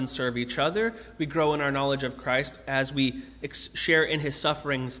we love and serve each other. We grow in our knowledge of Christ as we share in his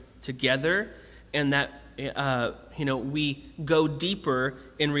sufferings together, and that we go deeper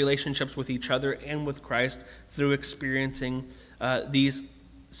in relationships with each other and with Christ through experiencing these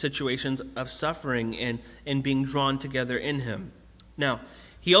situations of suffering and being drawn together in him. Now,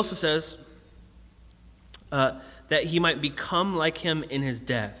 he also says that he might become like him in his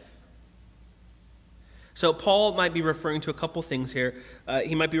death. So Paul might be referring to a couple things here.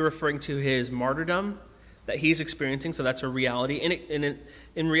 He might be referring to his martyrdom that he's experiencing, so that's a reality. And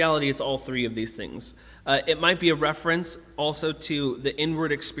in reality, it's all three of these things. It might be a reference also to the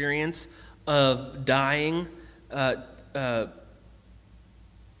inward experience of dying.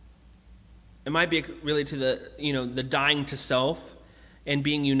 It might be really to the dying to self and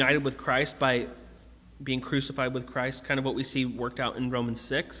being united with Christ by being crucified with Christ, kind of what we see worked out in Romans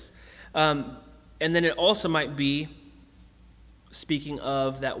 6. And then it also might be speaking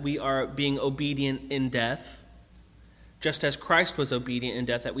of that we are being obedient in death, just as Christ was obedient in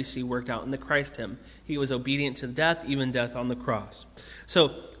death, that we see worked out in the Christ hymn. He was obedient to death, even death on the cross. So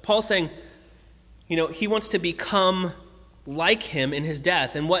Paul's saying, he wants to become like him in his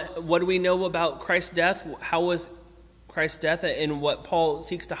death. And what do we know about Christ's death? How was Christ's death? And what Paul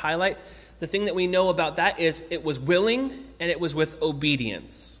seeks to highlight, the thing that we know about that is it was willing and it was with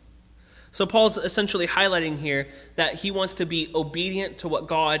obedience. So Paul's essentially highlighting here that he wants to be obedient to what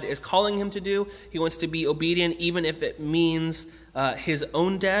God is calling him to do. He wants to be obedient even if it means his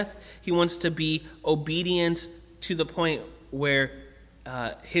own death. He wants to be obedient to the point where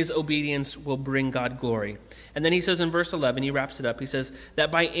his obedience will bring God glory. And then he says in verse 11, he wraps it up, he says,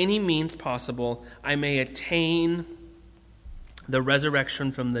 that by any means possible I may attain the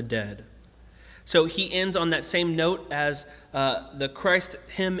resurrection from the dead. So he ends on that same note as the Christ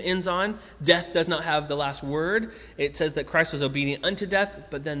hymn ends on. Death does not have the last word. It says that Christ was obedient unto death,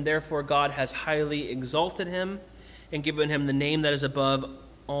 but then therefore God has highly exalted him and given him the name that is above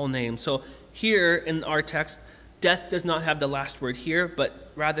all names. So here in our text, death does not have the last word here,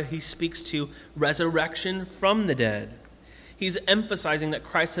 but rather he speaks to resurrection from the dead. He's emphasizing that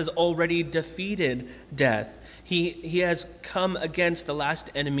Christ has already defeated death. He has come against the last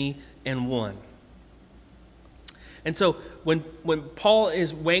enemy and won. And so when Paul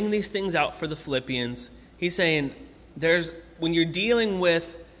is weighing these things out for the Philippians, he's saying when you're dealing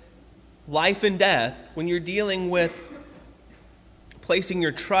with life and death, when you're dealing with placing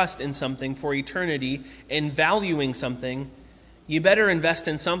your trust in something for eternity and valuing something, you better invest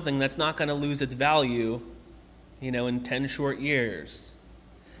in something that's not going to lose its value, in 10 short years.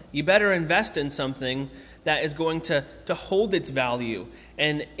 You better invest in something that is going to hold its value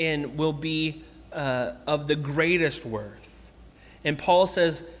and will be of the greatest worth. And Paul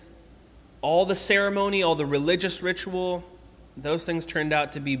says all the ceremony, all the religious ritual, those things turned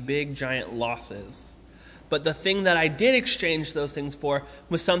out to be big, giant losses. But the thing that I did exchange those things for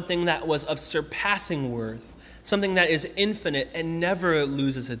was something that was of surpassing worth, something that is infinite and never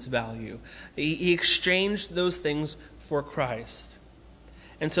loses its value. He exchanged those things for Christ.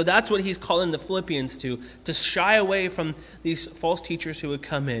 And so that's what he's calling the Philippians to shy away from these false teachers who would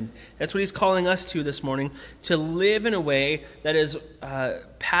come in. That's what he's calling us to this morning, to live in a way that is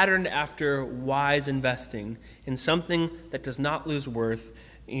patterned after wise investing in something that does not lose worth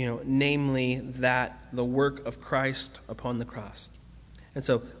namely that the work of Christ upon the cross. And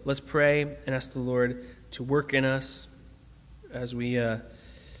so let's pray and ask the Lord to work in us as we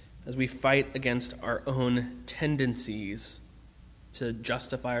fight against our own tendencies to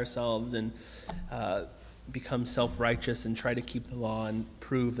justify ourselves and become self-righteous and try to keep the law and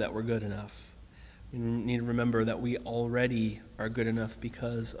prove that we're good enough. We need to remember that we already are good enough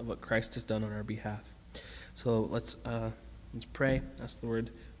because of what Christ has done on our behalf. So let's pray, ask the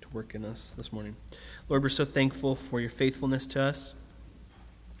Lord to work in us this morning. Lord, we're so thankful for your faithfulness to us.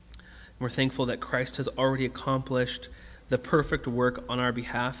 We're thankful that Christ has already accomplished the perfect work on our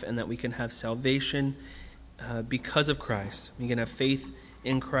behalf and that we can have salvation because of Christ. We can have faith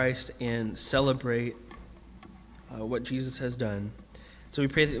in Christ and celebrate what Jesus has done. So we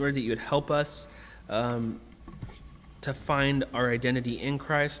pray, Lord, that you would help us to find our identity in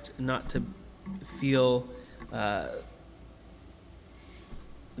Christ, not to feel the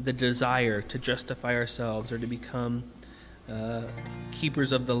desire to justify ourselves or to become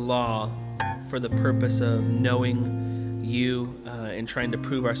keepers of the law for the purpose of knowing you and trying to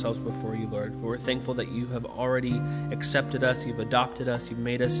prove ourselves before you, Lord. But we're thankful that you have already accepted us, you've adopted us, you've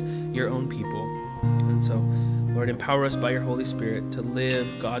made us your own people. And so, Lord, empower us by your Holy Spirit to live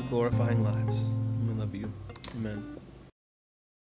God-glorifying lives.